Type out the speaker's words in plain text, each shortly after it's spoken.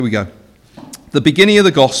Here we go. The beginning of the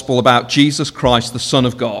gospel about Jesus Christ, the Son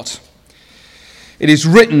of God. It is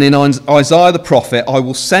written in Isaiah the prophet, "I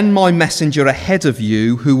will send my messenger ahead of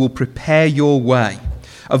you who will prepare your way."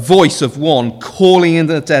 A voice of one calling in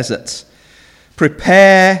the desert.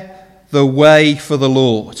 Prepare the way for the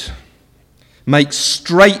Lord. Make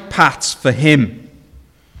straight paths for him.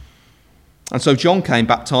 And so John came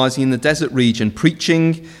baptizing in the desert region,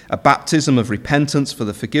 preaching a baptism of repentance for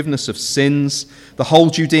the forgiveness of sins. The whole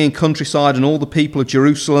Judean countryside and all the people of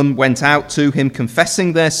Jerusalem went out to him,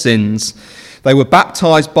 confessing their sins. They were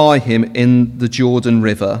baptized by him in the Jordan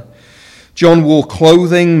River. John wore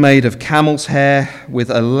clothing made of camel's hair with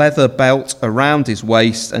a leather belt around his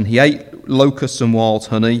waist, and he ate locusts and wild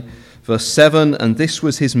honey. Verse 7, and this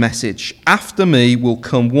was his message: "After me will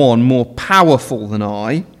come one more powerful than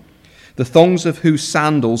I, the thongs of whose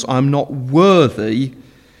sandals I am not worthy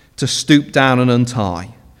to stoop down and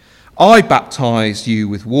untie. I baptize you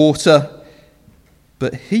with water,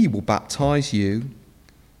 but he will baptize you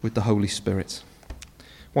with the Holy Spirit."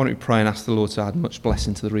 Why don't we pray and ask the Lord to add much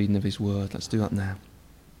blessing to the reading of his word? Let's do that now.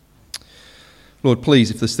 Lord,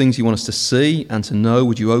 please, if there's things you want us to see and to know,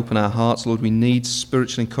 would you open our hearts? Lord, we need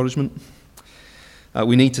spiritual encouragement.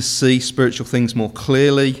 We need to see spiritual things more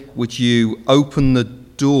clearly. Would you open the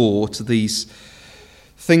door to these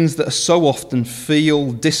things that so often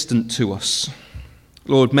feel distant to us?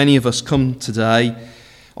 Lord, many of us come today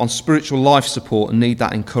on spiritual life support and need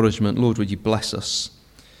that encouragement. Lord, would you bless us?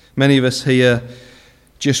 Many of us here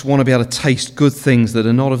just want to be able to taste good things that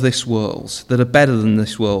are not of this world, that are better than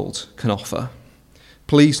this world can offer.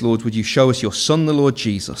 Please, Lord, would you show us your Son, the Lord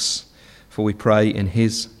Jesus, for we pray in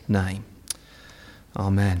his name.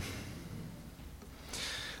 Amen.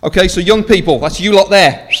 Okay, so young people, that's you lot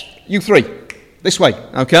there. You three, this way,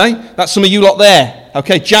 okay? That's some of you lot there.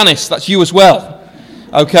 Okay, Janice, that's you as well.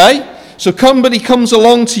 Okay? So somebody comes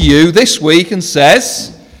along to you this week and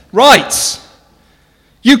says, right,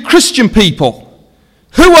 you Christian people,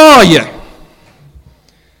 who are you?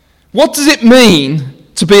 What does it mean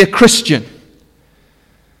to be a Christian?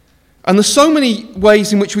 And there's so many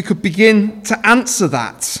ways in which we could begin to answer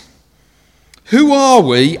that. Who are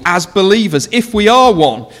we as believers, if we are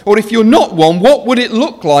one? Or if you're not one, what would it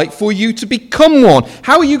look like for you to become one?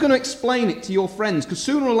 How are you going to explain it to your friends? Because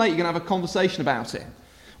sooner or later you're going to have a conversation about it.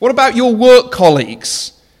 What about your work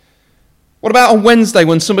colleagues? What about on Wednesday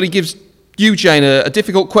when somebody gives you, Jane, a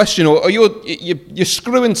difficult question, or you're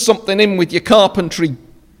screwing something in with your carpentry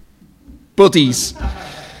buddies?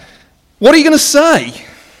 What are you going to say?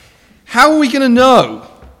 How are we going to know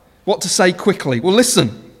what to say quickly? Well,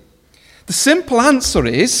 listen. The simple answer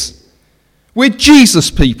is, we're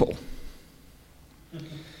Jesus people.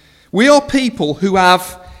 We are people who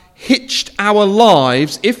have hitched our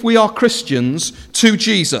lives, if we are Christians, to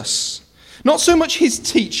Jesus. Not so much his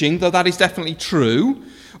teaching, though that is definitely true,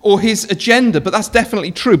 or his agenda, but that's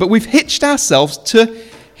definitely true. But we've hitched ourselves to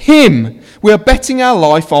him. We are betting our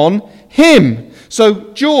life on him.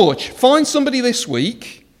 So, George, find somebody this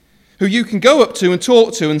week who you can go up to and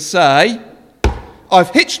talk to and say,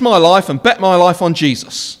 I've hitched my life and bet my life on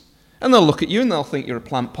Jesus. And they'll look at you and they'll think you're a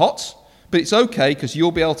plant pot. But it's okay, because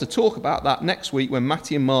you'll be able to talk about that next week when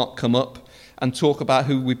Matty and Mark come up and talk about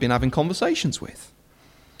who we've been having conversations with.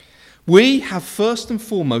 We have first and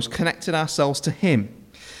foremost connected ourselves to him.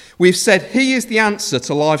 We've said he is the answer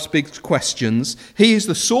to life's big questions. He is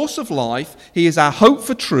the source of life. He is our hope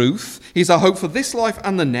for truth. He is our hope for this life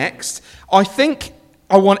and the next.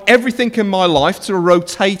 I want everything in my life to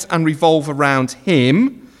rotate and revolve around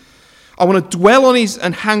him. I want to dwell on his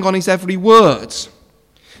and hang on his every word.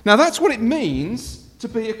 Now that's what it means to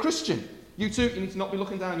be a Christian. You two, you need to not be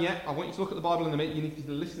looking down yet. I want you to look at the Bible in a minute. You need to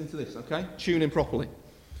be listening to this, okay? Tune in properly.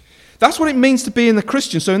 That's what it means to be in the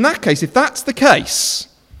Christian. So in that case, if that's the case,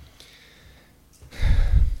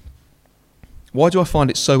 why do I find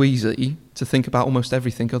it so easy to think about almost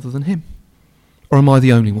everything other than him? Or am I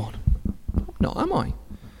the only one? No, am I?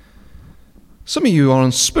 Some of you are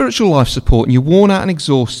on spiritual life support and you're worn out and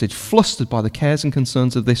exhausted, flustered by the cares and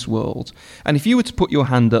concerns of this world. And if you were to put your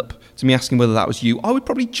hand up to me asking whether that was you, I would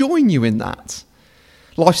probably join you in that.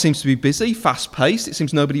 Life seems to be busy, fast-paced. It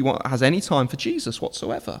seems nobody has any time for Jesus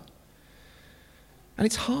whatsoever. And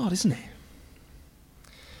it's hard, isn't it?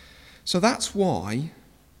 So that's why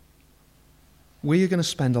we are going to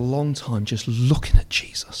spend a long time just looking at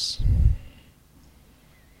Jesus.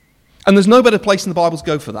 And there's no better place in the Bible to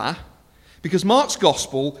go for that, because Mark's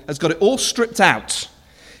gospel has got it all stripped out.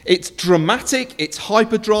 It's dramatic, it's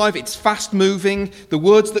hyperdrive, it's fast-moving. The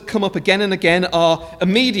words that come up again and again are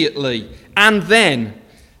immediately, and then,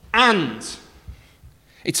 and.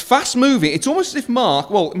 It's fast moving. It's almost as if Mark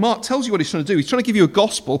tells you what he's trying to do. He's trying to give you a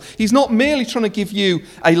gospel. He's not merely trying to give you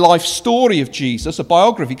a life story of Jesus, a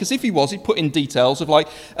biography, because if he was, he'd put in details of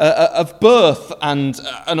of birth and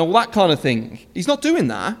all that kind of thing. He's not doing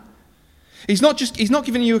that. He's not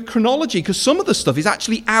giving you a chronology, because some of the stuff is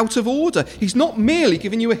actually out of order. He's not merely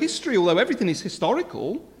giving you a history, although everything is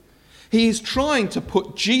historical. He is trying to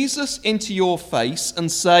put Jesus into your face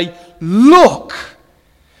and say, look,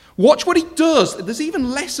 watch what he does. There's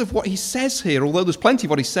even less of what he says here, although there's plenty of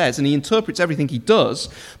what he says, and he interprets everything he does.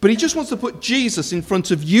 But he just wants to put Jesus in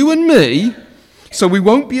front of you and me, so we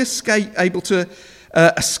won't be able to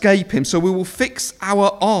escape him. So we will fix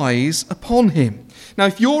our eyes upon him. Now,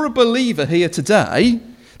 if you're a believer here today,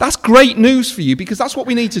 that's great news for you, because that's what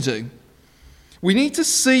we need to do. We need to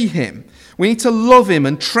see him. We need to love him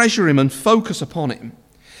and treasure him and focus upon him.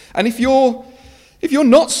 And if you're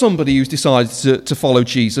not somebody who's decided to follow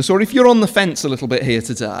Jesus, or if you're on the fence a little bit here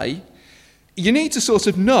today, you need to sort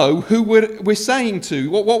of know who we're saying to,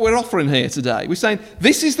 what we're offering here today. We're saying,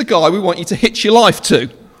 this is the guy we want you to hitch your life to.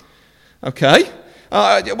 Okay?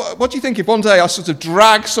 What do you think if one day I sort of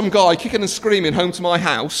drag some guy kicking and screaming home to my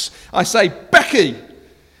house, I say, Becky,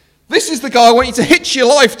 this is the guy I want you to hitch your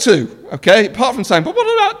life to. Okay? Apart from saying, but what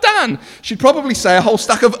about Dan? She'd probably say a whole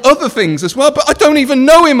stack of other things as well, but I don't even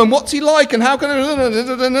know him, and what's he like, and how can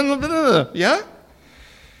I... Yeah?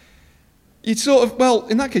 You'd sort of, well,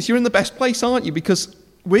 in that case, you're in the best place, aren't you? Because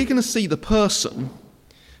we're going to see the person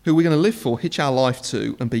who we're going to live for, hitch our life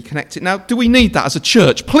to, and be connected. Now, do we need that as a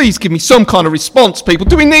church? Please give me some kind of response, people.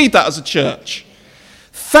 Do we need that as a church?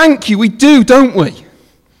 Thank you, we do, don't we?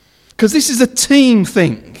 Because this is a team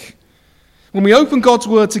thing. When we open God's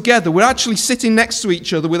word together, we're actually sitting next to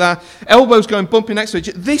each other with our elbows going bumping next to each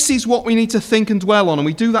other. This is what we need to think and dwell on, and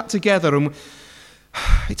we do that together, and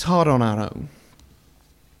it's hard on our own.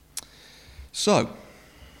 So,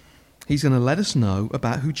 he's going to let us know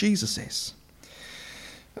about who Jesus is.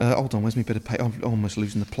 Hold on, where's my bit of paper? I'm almost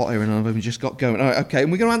losing the plot here, and I've only just got going. All right, okay,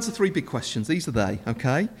 and we're going to answer 3 big questions. These are they,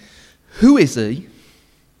 okay? Who is he?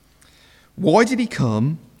 Why did he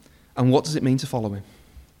come? And what does it mean to follow him?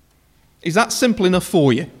 Is that simple enough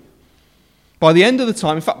for you? By the end of the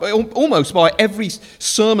time, in fact, almost by every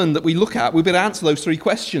sermon that we look at, we'll be able to answer those 3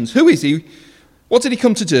 questions. Who is he? What did he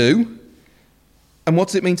come to do? And what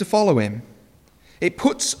does it mean to follow him? It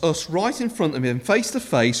puts us right in front of him, face to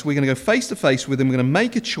face. We're going to go face to face with him. We're going to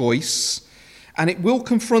make a choice, and it will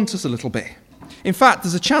confront us a little bit. In fact,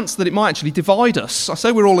 there's a chance that it might actually divide us. I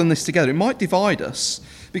say we're all in this together. It might divide us,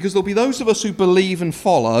 because there'll be those of us who believe and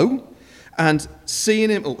follow, and seeing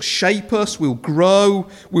him will shape us, we'll grow,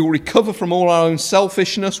 we'll recover from all our own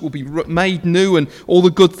selfishness, we'll be made new, and all the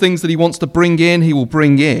good things that he wants to bring in, he will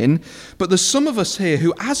bring in. But there's some of us here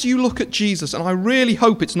who, as you look at Jesus, and I really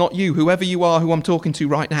hope it's not you, whoever you are who I'm talking to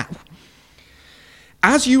right now,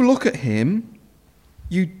 as you look at him,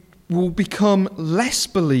 you will become less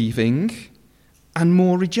believing and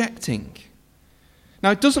more rejecting.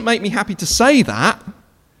 Now, it doesn't make me happy to say that,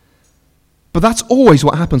 but that's always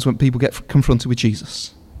what happens when people get confronted with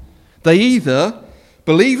Jesus. They either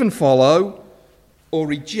believe and follow, or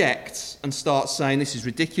reject and start saying, this is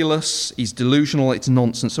ridiculous, he's delusional, it's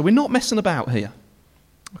nonsense. So we're not messing about here.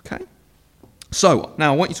 Okay? So,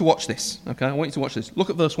 now I want you to watch this. Okay? I want you to watch this. Look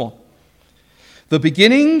at verse 1. The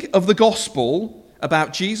beginning of the gospel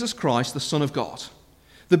about Jesus Christ, the Son of God.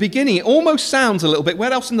 The beginning, it almost sounds a little bit,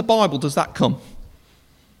 where else in the Bible does that come?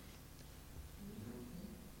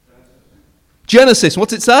 Genesis,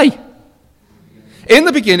 what's it say? In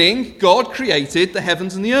the beginning, God created the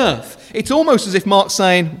heavens and the earth. It's almost as if Mark's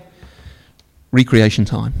saying, recreation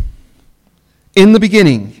time. In the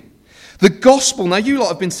beginning. The gospel, now you lot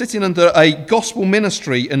have been sitting under a gospel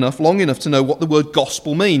ministry long enough to know what the word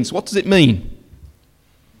gospel means. What does it mean?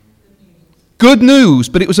 Good news,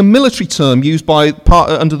 but it was a military term used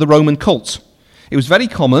under the Roman cult. It was very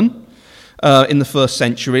common in the first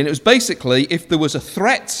century, and it was basically if there was a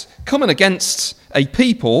threat coming against a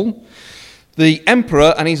people, the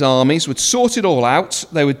emperor and his armies would sort it all out.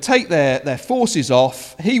 They would take their forces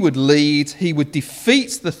off. He would lead. He would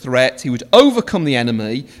defeat the threat. He would overcome the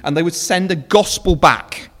enemy, and they would send a gospel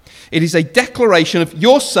back. It is a declaration of,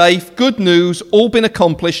 you're safe, good news, all been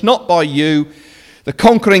accomplished, not by you. The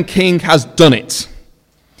conquering king has done it.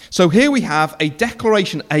 So here we have a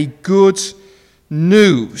declaration, a good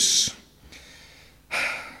news.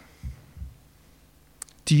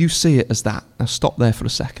 Do you see it as that? Now stop there for a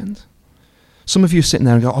second. Some of you are sitting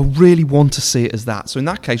there and go, I really want to see it as that. So in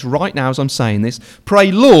that case, right now as I'm saying this,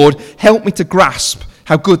 pray, Lord, help me to grasp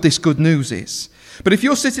how good this good news is. But if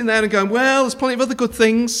you're sitting there and going, well, there's plenty of other good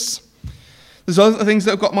things. There's other things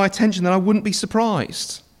that have got my attention that I wouldn't be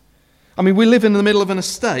surprised. I mean, we live in the middle of an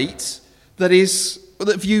estate that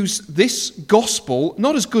views this gospel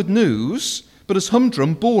not as good news, but as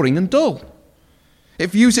humdrum, boring and dull.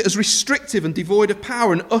 It views it as restrictive and devoid of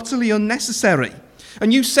power and utterly unnecessary.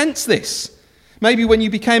 And you sense this. Maybe when you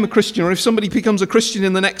became a Christian, or if somebody becomes a Christian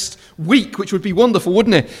in the next week, which would be wonderful,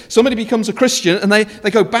 wouldn't it? Somebody becomes a Christian and they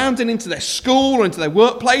go bounding into their school or into their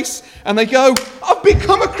workplace and they go, I've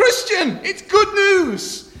become a Christian. It's good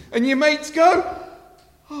news. And your mates go,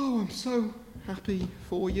 oh, I'm so happy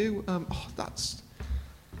for you.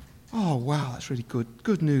 Wow, that's really good.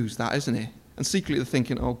 Good news, that, isn't it? And secretly they're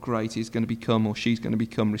thinking, oh, great, he's going to become or she's going to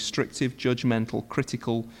become restrictive, judgmental,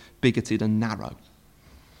 critical, bigoted, and narrow.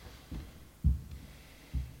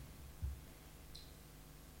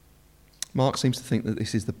 Mark seems to think that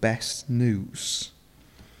this is the best news.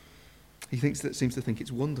 He seems to think it's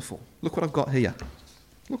wonderful. Look what I've got here.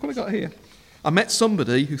 Look what I got here. I met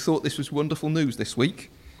somebody who thought this was wonderful news this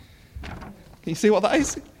week. Can you see what that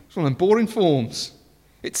is? It's one of them boring forms.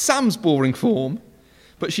 It's Sam's boring form,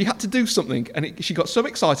 but she had to do something, and she got so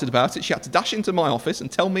excited about it, she had to dash into my office and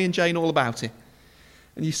tell me and Jane all about it.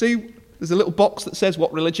 And you see, there's a little box that says,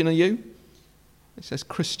 what religion are you? It says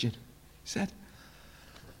Christian. He said,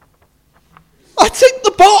 I ticked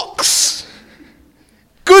the box!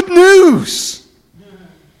 Good news!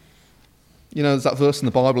 You know, there's that verse in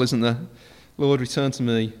the Bible, isn't there? Lord, return to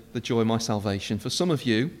me the joy of my salvation. For some of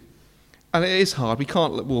you, and it is hard, we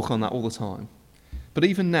can't walk on that all the time. But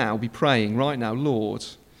even now, be praying right now, Lord,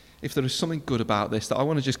 if there is something good about this, that I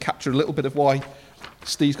want to just capture a little bit of why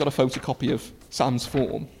Steve's got a photocopy of Sam's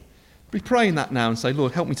form. Be praying that now and say,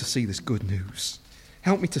 Lord, help me to see this good news.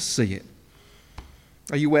 Help me to see it.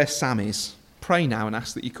 Are you where Sam is? Pray now and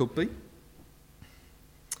ask that you could be.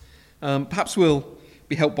 Perhaps we'll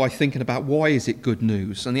be helped by thinking about why is it good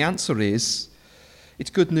news? And the answer is,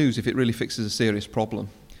 it's good news if it really fixes a serious problem.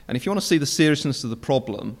 And if you want to see the seriousness of the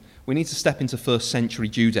problem, we need to step into first century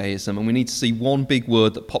Judaism, and we need to see one big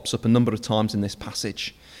word that pops up a number of times in this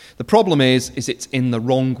passage. The problem is it's in the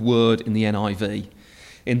wrong word in the NIV.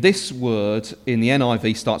 In this word, in the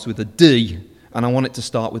NIV, starts with a D, and I want it to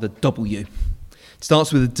start with a W. It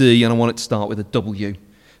starts with a D, and I want it to start with a W.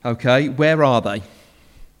 Okay, where are they?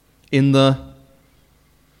 In the...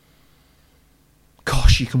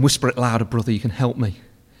 Gosh, you can whisper it louder, brother, you can help me.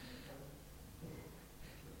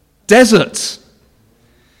 Desert.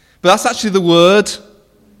 But that's actually the word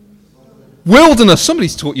wilderness.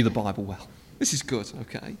 Somebody's taught you the Bible well. This is good,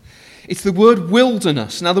 okay. It's the word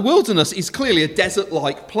wilderness. Now, the wilderness is clearly a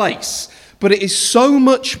desert-like place, but it is so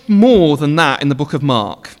much more than that in the book of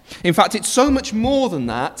Mark. In fact, it's so much more than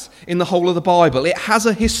that in the whole of the Bible. It has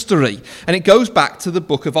a history, and it goes back to the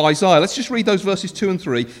book of Isaiah. Let's just read those verses 2 and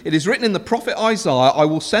 3. It is written in the prophet Isaiah, I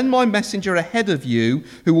will send my messenger ahead of you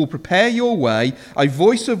who will prepare your way, a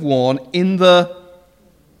voice of one in the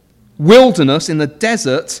wilderness, in the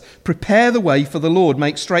desert, prepare the way for the Lord,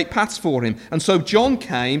 make straight paths for him. And so John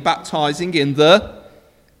came baptizing in the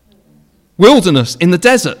wilderness, in the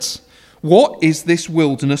desert. What is this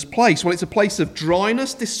wilderness place? Well, it's a place of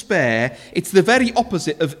dryness, despair. It's the very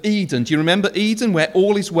opposite of Eden. Do you remember Eden, where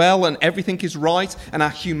all is well and everything is right and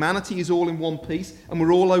our humanity is all in one piece and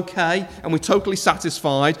we're all okay and we're totally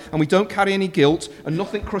satisfied and we don't carry any guilt and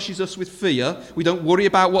nothing crushes us with fear. We don't worry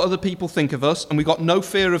about what other people think of us, and we've got no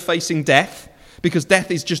fear of facing death because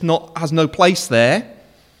death is just has no place there.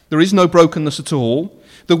 There is no brokenness at all.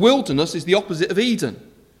 The wilderness is the opposite of Eden.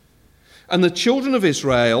 And the children of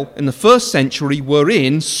Israel in the first century were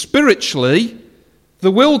in, spiritually, the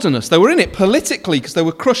wilderness. They were in it politically because they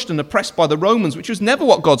were crushed and oppressed by the Romans, which was never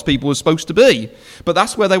what God's people were supposed to be. But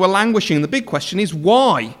that's where they were languishing. And the big question is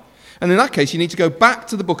why? And in that case, you need to go back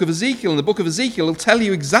to the book of Ezekiel. And the book of Ezekiel will tell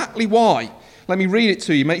you exactly why. Let me read it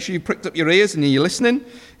to you. Make sure you pricked up your ears and you're listening.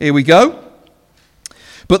 Here we go.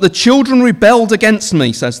 But the children rebelled against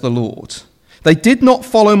me, says the Lord. They did not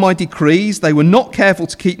follow my decrees. They were not careful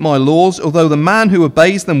to keep my laws, although the man who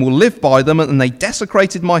obeys them will live by them, and they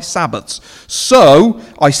desecrated my Sabbaths. So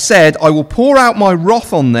I said, I will pour out my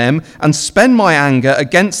wrath on them and spend my anger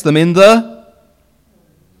against them in the...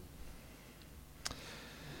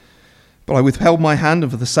 But I withheld my hand,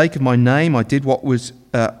 and for the sake of my name, I did what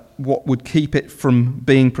would keep it from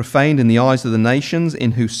being profaned in the eyes of the nations,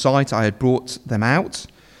 in whose sight I had brought them out.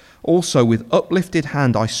 Also, with uplifted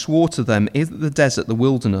hand, I swore to them in the desert, the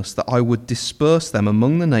wilderness, that I would disperse them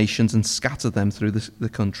among the nations and scatter them through the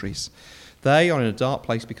countries. They are in a dark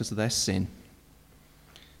place because of their sin.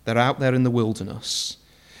 They're out there in the wilderness.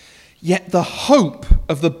 Yet the hope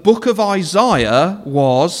of the book of Isaiah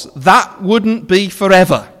was that wouldn't be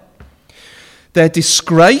forever. Their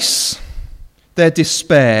disgrace, their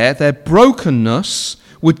despair, their brokenness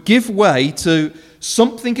would give way to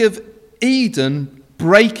something of Eden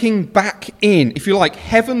breaking back in, if you like,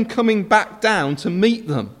 heaven coming back down to meet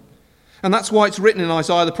them. And that's why it's written in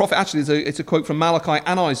Isaiah the prophet. Actually, it's a quote from Malachi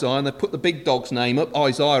and Isaiah, and they put the big dog's name up,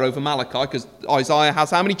 Isaiah over Malachi, because Isaiah has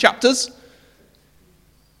how many chapters?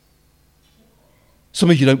 Some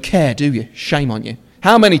of you don't care, do you? Shame on you.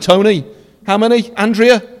 How many, Tony? How many?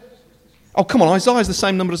 Andrea? Oh, come on, Isaiah's the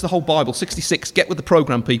same number as the whole Bible, 66. Get with the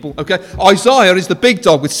program, people, okay? Isaiah is the big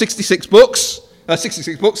dog with 66 books,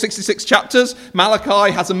 66 chapters.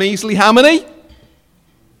 Malachi has a measly how many?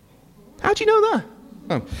 How do you know that?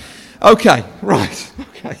 Oh. Okay, right,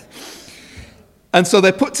 okay. And so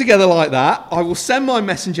they're put together like that. I will send my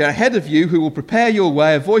messenger ahead of you who will prepare your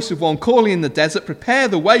way, a voice of one calling in the desert, prepare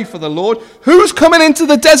the way for the Lord. Who's coming into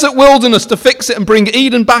the desert wilderness to fix it and bring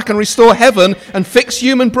Eden back and restore heaven and fix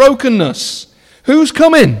human brokenness? Who's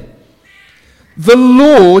coming? The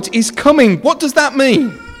Lord is coming. What does that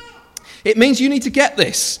mean? It means you need to get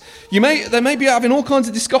this. They may be having all kinds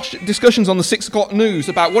of discussions on the 6 o'clock news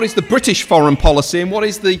about what is the British foreign policy and what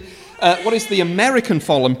is the American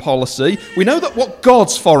foreign policy. We know that what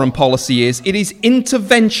God's foreign policy is, it is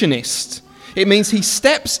interventionist. It means he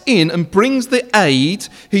steps in and brings the aid,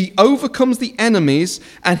 he overcomes the enemies,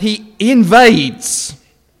 and he invades.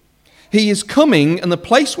 He is coming, and the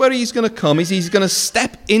place where he's going to come is he's going to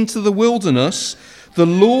step into the wilderness. The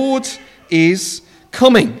Lord is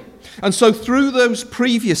coming. And so through those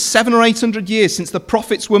previous 700 or 800 years since the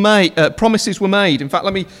promises were made. In fact,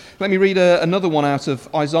 let me read another one out of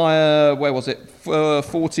Isaiah, where was it?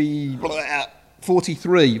 43,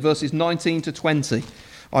 verses 19 to 20.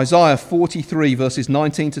 Isaiah 43, verses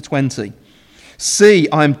 19 to 20. See,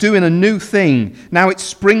 I am doing a new thing. Now it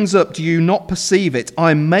springs up. Do you not perceive it? I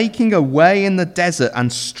am making a way in the desert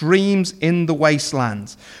and streams in the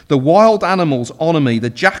wasteland. The wild animals honor me, the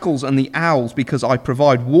jackals and the owls, because I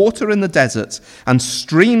provide water in the desert and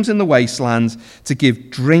streams in the wasteland to give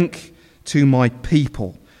drink to my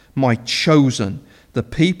people, my chosen, the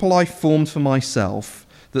people I formed for myself,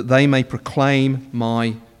 that they may proclaim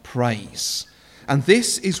my praise. And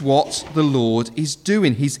this is what the Lord is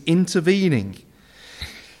doing. He's intervening.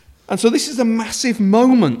 And so this is a massive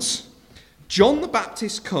moment. John the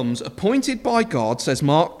Baptist comes, appointed by God, says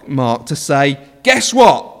Mark, to say, guess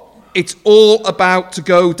what? It's all about to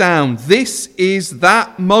go down. This is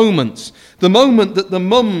that moment. The moment that the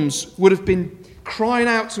mums would have been crying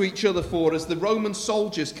out to each other for as the Roman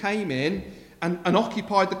soldiers came in and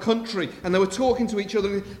occupied the country. And they were talking to each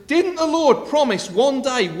other. Didn't the Lord promise one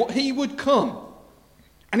day what he would come?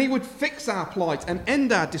 And he would fix our plight and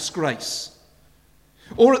end our disgrace.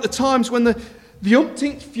 Or at the times when the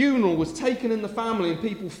umpteenth funeral was taken in the family and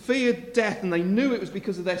people feared death and they knew it was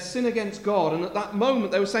because of their sin against God. And at that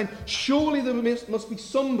moment they were saying, surely there must be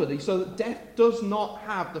somebody so that death does not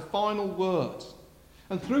have the final word.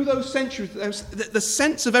 And through those centuries, the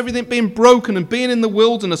sense of everything being broken and being in the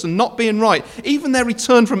wilderness and not being right, even their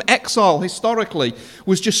return from exile historically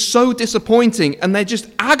was just so disappointing. And they're just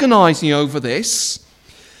agonizing over this.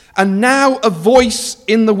 And now a voice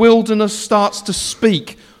in the wilderness starts to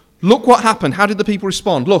speak. Look what happened. How did the people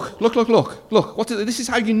respond? Look. This is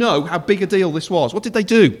how you know how big a deal this was. What did they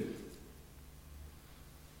do?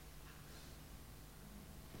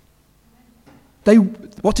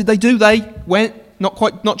 What did they do? They went,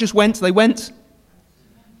 not just went, they went.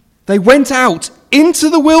 They went out into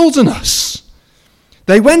the wilderness.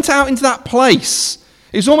 They went out into that place.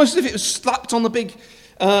 It was almost as if it was slapped on the big...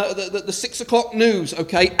 the 6 o'clock news,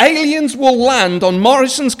 okay? Aliens will land on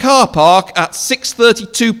Morrison's car park at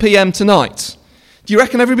 6:32 p.m. tonight. Do you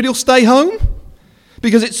reckon everybody will stay home?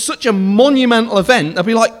 Because it's such a monumental event, they'll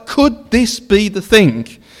be like, could this be the thing?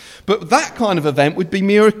 But that kind of event would be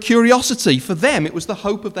mere curiosity. For them, it was the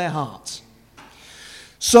hope of their hearts.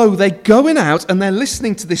 So they're going out and they're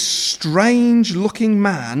listening to this strange-looking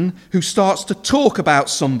man who starts to talk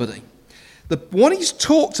about somebody. What he's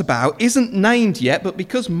talked about isn't named yet, but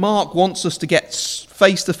because Mark wants us to get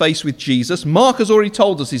face-to-face with Jesus, Mark has already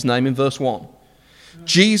told us his name in verse 1.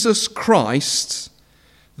 Jesus Christ,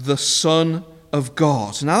 the Son of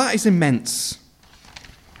God. Now that is immense.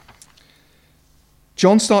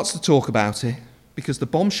 John starts to talk about it because the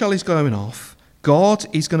bombshell is going off. God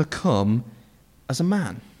is going to come as a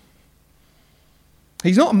man.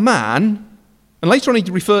 He's not a man. And later on he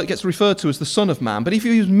gets referred to as the Son of Man. But if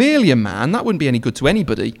he was merely a man, that wouldn't be any good to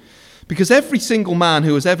anybody. Because every single man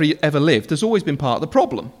who has ever lived has always been part of the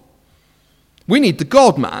problem. We need the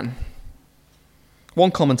God-man. One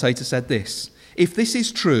commentator said this: if this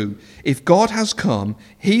is true, if God has come,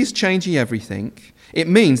 he is changing everything, it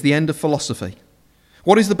means the end of philosophy.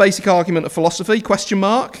 What is the basic argument of philosophy? Question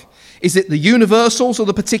mark. Is it the universals or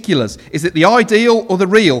the particulars? Is it the ideal or the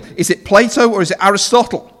real? Is it Plato or is it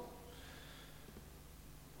Aristotle?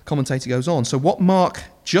 The commentator goes on. So what Mark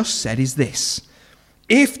just said is this.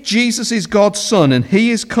 If Jesus is God's Son and he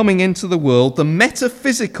is coming into the world, the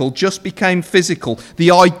metaphysical just became physical.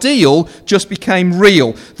 The ideal just became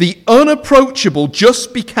real. The unapproachable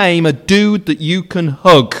just became a dude that you can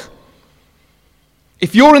hug.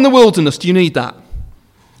 If you're in the wilderness, do you need that?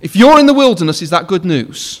 If you're in the wilderness, is that good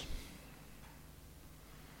news?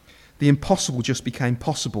 The impossible just became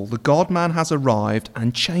possible. The God-man has arrived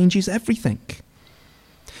and changes everything.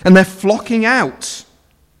 And they're flocking out.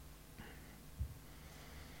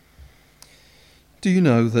 Do you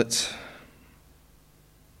know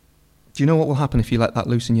what will happen if you let that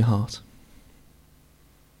loose in your heart?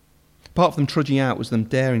 Apart from them trudging out was them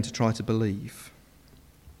daring to try to believe.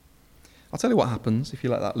 I'll tell you what happens if you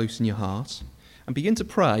let that loose in your heart. And begin to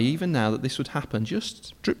pray, even now, that this would happen.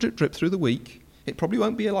 Just drip, drip, drip through the week. It probably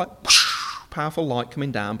won't be a powerful light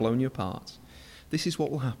coming down, blowing you apart. This is what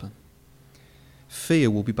will happen. Fear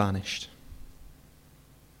will be banished.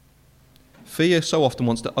 Fear so often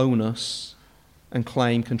wants to own us and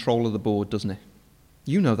claim control of the board, doesn't it?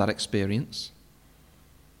 You know that experience.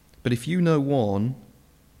 But if you know one,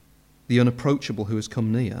 the unapproachable who has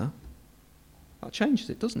come near, that changes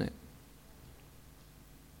it, doesn't it?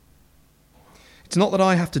 It's not that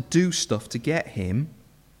I have to do stuff to get him,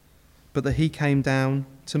 but that he came down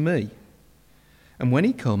to me. And when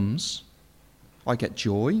he comes, I get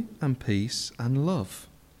joy and peace and love.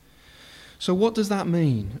 So what does that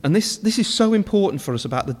mean? And this is so important for us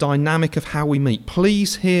about the dynamic of how we meet.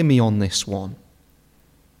 Please hear me on this one.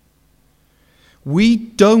 We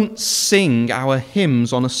don't sing our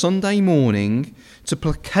hymns on a Sunday morning to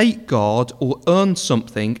placate God or earn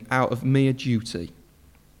something out of mere duty.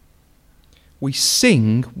 We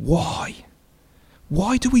sing, why?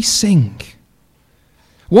 Why do we sing?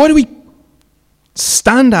 Why do we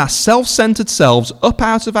stand our self-centered selves up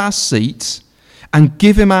out of our seats and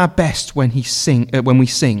give him our best when we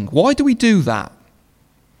sing? Why do we do that?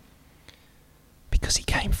 Because he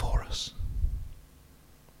came for us.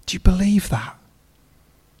 Do you believe that?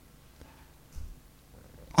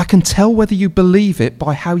 I can tell whether you believe it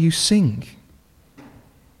by how you sing.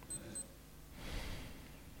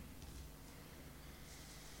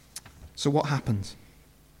 So what happened?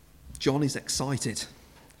 John is excited.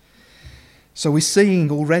 So we're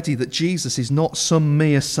seeing already that Jesus is not some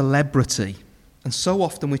mere celebrity. And so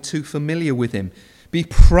often we're too familiar with him. Be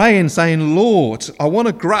praying, saying, Lord, I want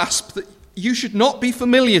to grasp that you should not be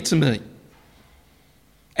familiar to me.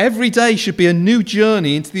 Every day should be a new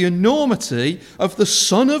journey into the enormity of the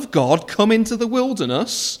Son of God come into the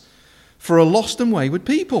wilderness for a lost and wayward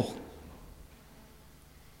people.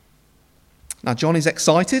 Now, John is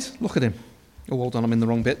excited. Look at him. Oh, hold on, I'm in the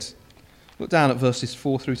wrong bit. Look down at verses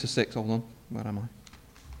 4 through to 6. Hold on. Where am I?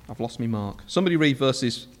 I've lost my mark. Somebody read 5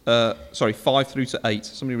 through to 8.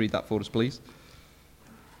 Somebody read that for us, please.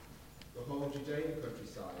 The whole Judean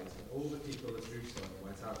countryside and all the people of Jerusalem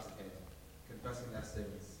went out to him, confessing their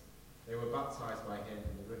sins. They were baptized by him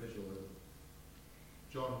in the river Jordan.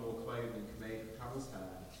 John wore clothing made of camel's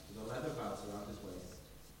hair, with a leather belt around his waist,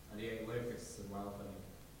 and he ate locusts and wild honey.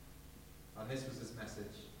 And this was his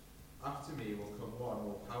message: after me will come one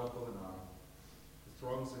more powerful than I, the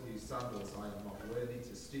throngs of whose sandals I am not worthy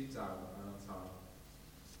to stoop down and untie.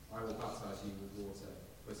 I will baptize you with water,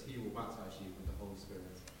 but he will baptize you with the Holy Spirit.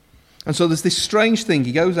 And so there's this strange thing.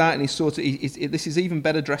 He goes out and he's this is even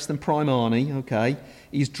better dressed than Prime Arnie, okay?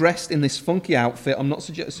 He's dressed in this funky outfit. I'm not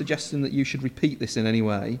suggesting that you should repeat this in any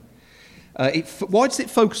way. Why does it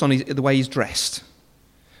focus on the way he's dressed?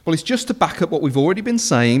 Well, it's just to back up what we've already been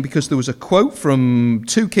saying, because there was a quote from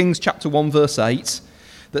 2 Kings chapter 1 verse 8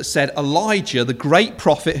 that said, Elijah, the great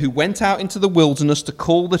prophet who went out into the wilderness to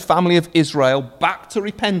call the family of Israel back to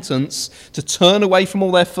repentance, to turn away from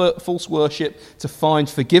all their false worship, to find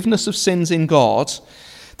forgiveness of sins in God.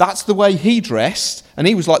 That's the way he dressed, and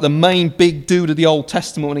he was like the main big dude of the Old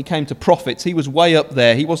Testament when he came to prophets. He was way up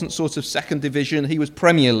there. He wasn't sort of second division. He was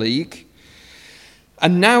Premier League.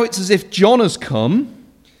 And now it's as if John has come,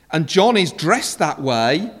 and John is dressed that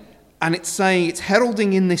way, and it's saying, it's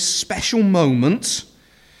heralding in this special moment.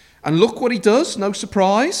 And look what he does, no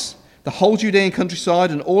surprise. The whole Judean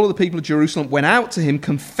countryside and all of the people of Jerusalem went out to him,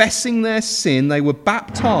 confessing their sin. They were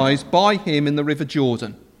baptized by him in the river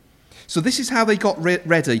Jordan. So this is how they got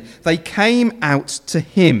ready. They came out to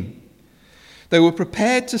him. They were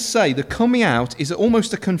prepared to say, the coming out is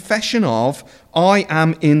almost a confession of, I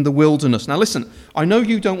am in the wilderness. Now listen, I know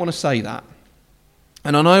you don't want to say that.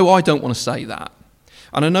 And I know I don't want to say that.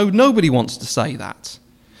 And I know nobody wants to say that.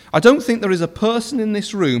 I don't think there is a person in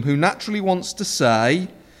this room who naturally wants to say,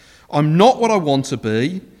 I'm not what I want to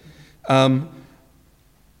be. I'm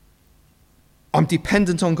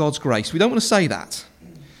dependent on God's grace. We don't want to say that.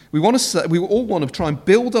 We all want to try and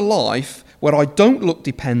build a life where I don't look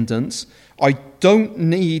dependent. I don't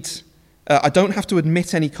have to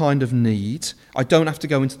admit any kind of need. I don't have to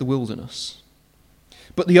go into the wilderness.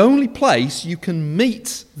 But the only place you can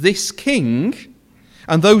meet this king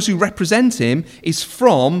and those who represent him is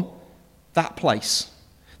from that place,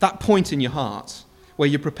 that point in your heart where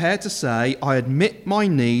you're prepared to say, I admit my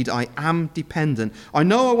need, I am dependent. I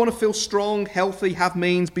know I want to feel strong, healthy, have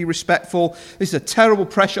means, be respectful. This is a terrible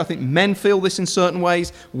pressure. I think men feel this in certain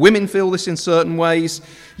ways. Women feel this in certain ways.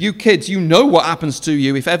 You kids, you know what happens to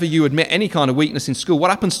you if ever you admit any kind of weakness in school. What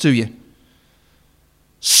happens to you?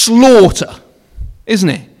 Slaughter, isn't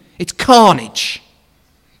it? It's carnage.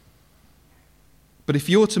 But if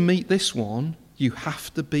you're to meet this one, you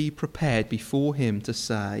have to be prepared before him to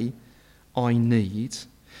say, I need,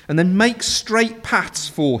 and then make straight paths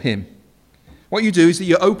for him. What you do is that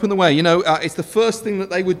you open the way. It's the first thing that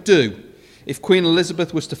they would do if Queen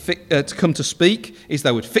Elizabeth was to come to speak, is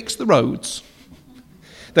they would fix the roads.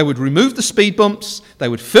 They would remove the speed bumps. They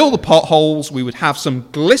would fill the potholes. We would have some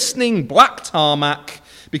glistening black tarmac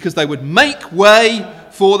because they would make way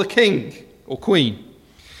for the king or queen.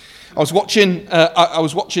 I was watching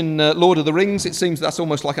Lord of the Rings. It seems that's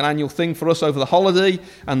almost like an annual thing for us over the holiday.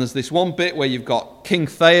 And there's this one bit where you've got King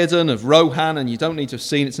Theoden of Rohan, and you don't need to have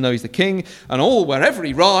seen it to know he's the king. And wherever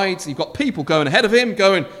he rides, you've got people going ahead of him,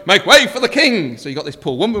 going, make way for the king. So you've got this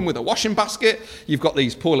poor woman with a washing basket. You've got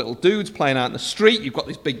these poor little dudes playing out in the street. You've got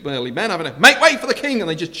these big burly men having to make way for the king, and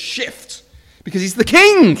they just shift because he's the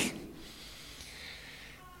king.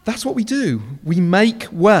 That's what we do. We make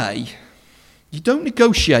way. You don't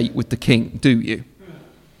negotiate with the king, do you?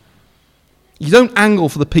 You don't angle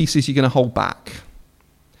for the pieces you're going to hold back.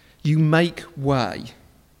 You make way.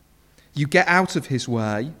 You get out of his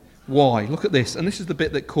way. Why? Look at this. And this is the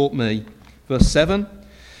bit that caught me. Verse 7.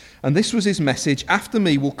 And this was his message. After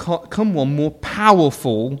me will come one more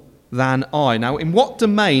powerful than I. Now, in what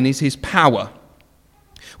domain is his power?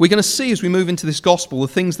 We're going to see as we move into this gospel the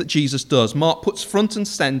things that Jesus does. Mark puts front and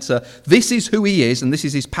centre. This is who he is and this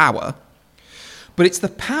is his power. But it's the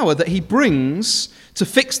power that he brings to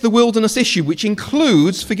fix the wilderness issue, which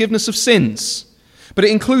includes forgiveness of sins. But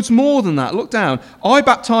it includes more than that. Look down. I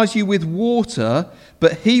baptize you with water,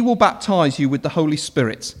 but he will baptize you with the Holy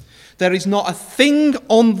Spirit. There is not a thing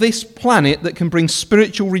on this planet that can bring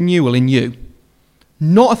spiritual renewal in you.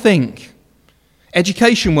 Not a thing.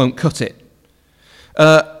 Education won't cut it.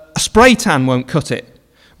 A spray tan won't cut it.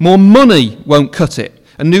 More money won't cut it.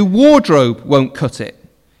 A new wardrobe won't cut it.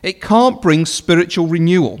 It can't bring spiritual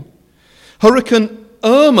renewal. Hurricane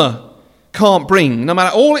Irma can't bring, no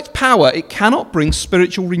matter all its power, it cannot bring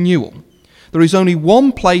spiritual renewal. There is only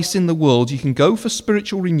one place in the world you can go for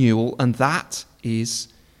spiritual renewal, and that is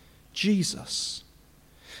Jesus.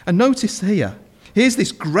 And notice here's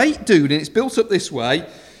this great dude, and it's built up this way.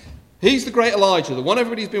 He's the great Elijah, the one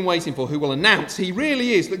everybody's been waiting for, who will announce he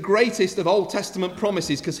really is the greatest of Old Testament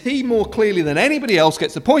promises, because he more clearly than anybody else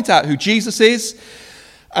gets to point out who Jesus is.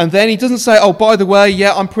 And then he doesn't say, oh, by the way,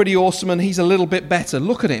 yeah, I'm pretty awesome and he's a little bit better.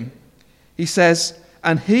 Look at him. He says,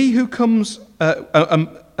 and he who comes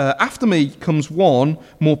after me comes one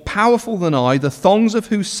more powerful than I, the thongs of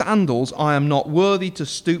whose sandals I am not worthy to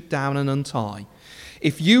stoop down and untie.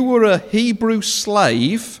 If you were a Hebrew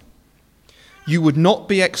slave, you would not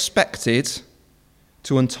be expected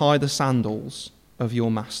to untie the sandals of your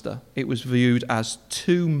master. It was viewed as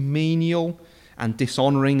too menial and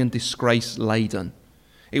dishonouring and disgrace-laden.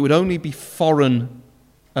 It would only be foreign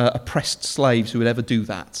oppressed slaves who would ever do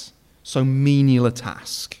that. So menial a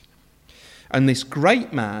task. And this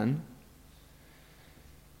great man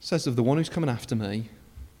says of the one who's coming after me,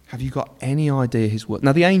 have you got any idea his work?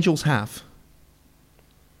 Now the angels have.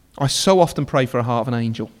 I so often pray for a heart of an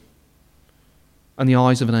angel and the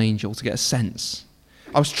eyes of an angel to get a sense.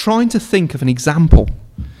 I was trying to think of an example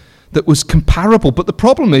that was comparable, but the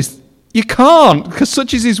problem is you can't, because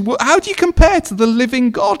such is his word. How do you compare to the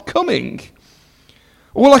living God coming?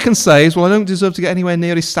 All I can say is, well, I don't deserve to get anywhere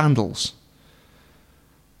near his sandals.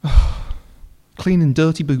 Clean and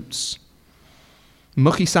dirty boots.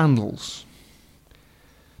 Mucky sandals.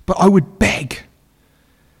 But I would beg,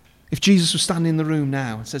 if Jesus was standing in the room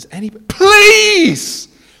now and says, please,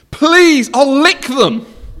 I'll lick them.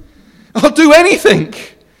 I'll do anything.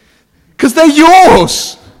 Because they're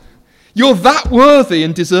yours. You're that worthy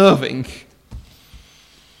and deserving.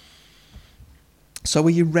 So are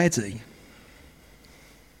you ready?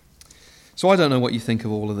 So I don't know what you think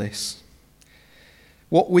of all of this.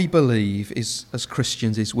 What we believe is, as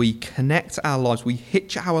Christians, is we connect our lives, we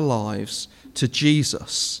hitch our lives to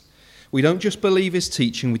Jesus. We don't just believe his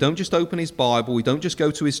teaching, we don't just open his Bible, we don't just go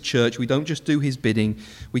to his church, we don't just do his bidding,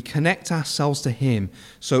 we connect ourselves to him.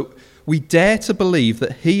 So we dare to believe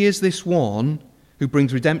that he is this one who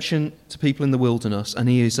brings redemption to people in the wilderness, and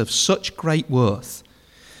he is of such great worth.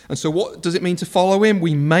 And so what does it mean to follow him?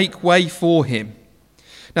 We make way for him.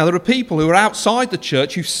 Now, there are people who are outside the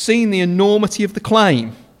church who've seen the enormity of the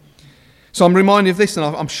claim. So I'm reminded of this, and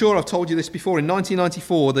I'm sure I've told you this before. In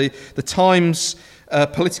 1994, the Times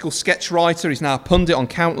political sketch writer, he's now a pundit on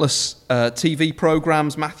countless TV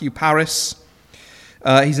programmes, Matthew Paris.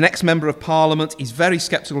 He's an ex-member of Parliament. He's very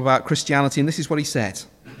sceptical about Christianity, and this is what he said.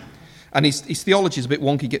 And his theology is a bit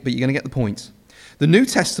wonky, but you're going to get the point. The New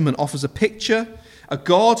Testament offers a picture, a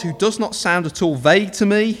God who does not sound at all vague to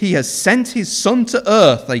me. He has sent his Son to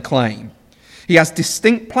earth, they claim. He has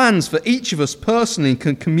distinct plans for each of us personally and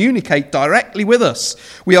can communicate directly with us.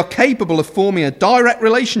 We are capable of forming a direct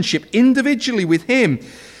relationship individually with him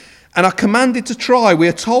and are commanded to try. We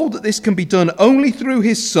are told that this can be done only through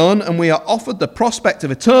his Son, and we are offered the prospect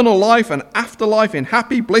of eternal life and afterlife in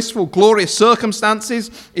happy, blissful, glorious circumstances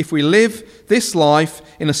if we live this life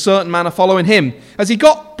in a certain manner following him. Has he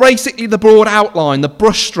got basically the broad outline, the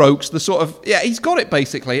brush strokes, the sort of, yeah, he's got it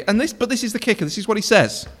basically. But this is the kicker. This is what he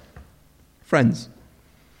says. Friends,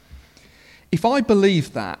 if I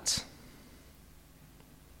believe that,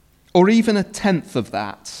 or even a tenth of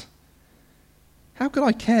that, how could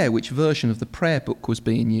I care which version of the prayer book was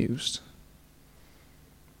being used?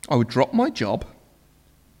 I would drop my job,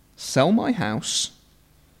 sell my house,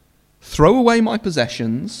 throw away my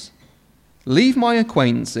possessions, leave my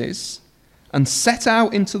acquaintances, and set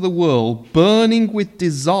out into the world burning with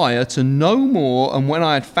desire to know more, and when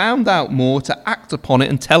I had found out more, to act upon it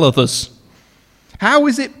and tell others. How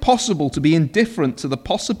is it possible to be indifferent to the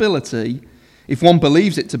possibility, if one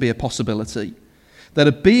believes it to be a possibility, that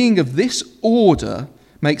a being of this order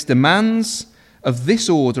makes demands of this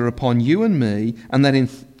order upon you and me, and that in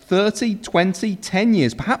 30, 20, 10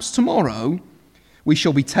 years, perhaps tomorrow, we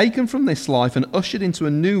shall be taken from this life and ushered into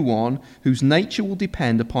a new one whose nature will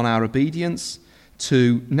depend upon our obedience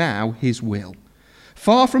to now his will?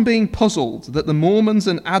 Far from being puzzled that the Mormons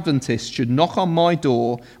and Adventists should knock on my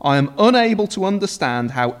door, I am unable to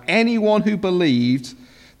understand how anyone who believed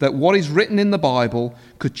that what is written in the Bible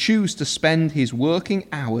could choose to spend his working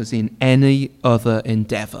hours in any other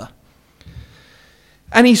endeavour.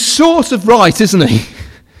 And he's sort of right, isn't he?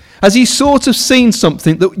 Has he sort of seen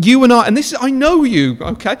something that you and I know you,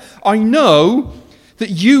 okay? I know that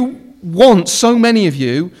you want, so many of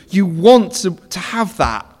you want to have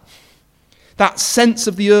that sense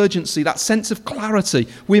of the urgency, that sense of clarity.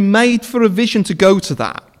 We're made for a vision to go to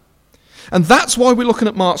that. And that's why we're looking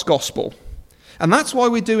at Mark's Gospel. And that's why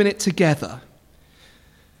we're doing it together.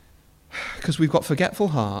 Because we've got forgetful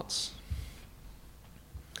hearts.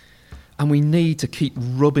 And we need to keep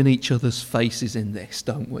rubbing each other's faces in this,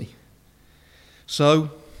 don't we?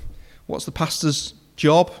 So, what's the pastor's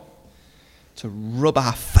job? To rub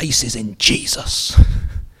our faces in Jesus.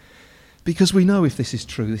 Because we know if this is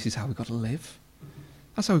true, this is how we've got to live.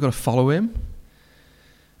 That's how we've got to follow him.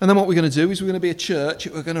 And then what we're going to do is we're going to be a church.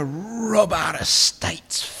 We're going to rub our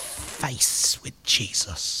estate's face with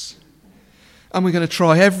Jesus. And we're going to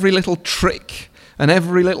try every little trick and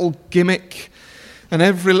every little gimmick and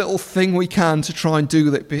every little thing we can to try and do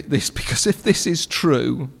this. Because if this is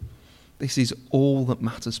true, this is all that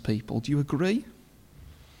matters, people. Do you agree?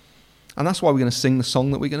 And that's why we're going to sing the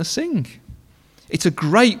song that we're going to sing. It's a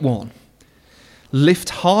great one. Lift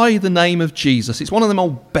high the name of Jesus. It's one of them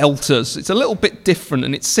old belters. It's a little bit different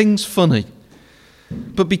and it sings funny.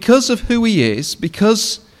 But because of who he is,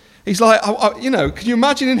 because he's like, can you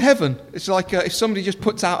imagine in heaven? It's like if somebody just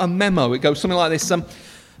puts out a memo, it goes something like this.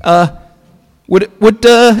 Would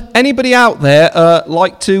anybody out there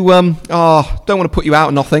like to, don't want to put you out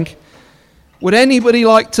or nothing. Would anybody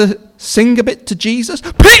like to sing a bit to Jesus?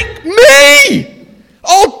 Pick me!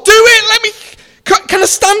 I'll do it! Let me... Can I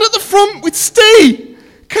stand at the front with Steve?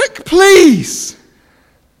 Please?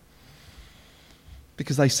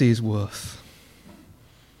 Because they see his worth.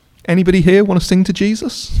 Anybody here want to sing to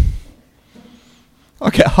Jesus? I'll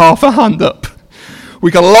get half a hand up.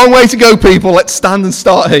 We've got a long way to go, people. Let's stand and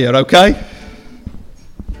start here, okay?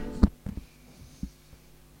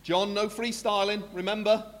 John, no freestyling,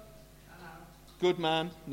 remember? Good man.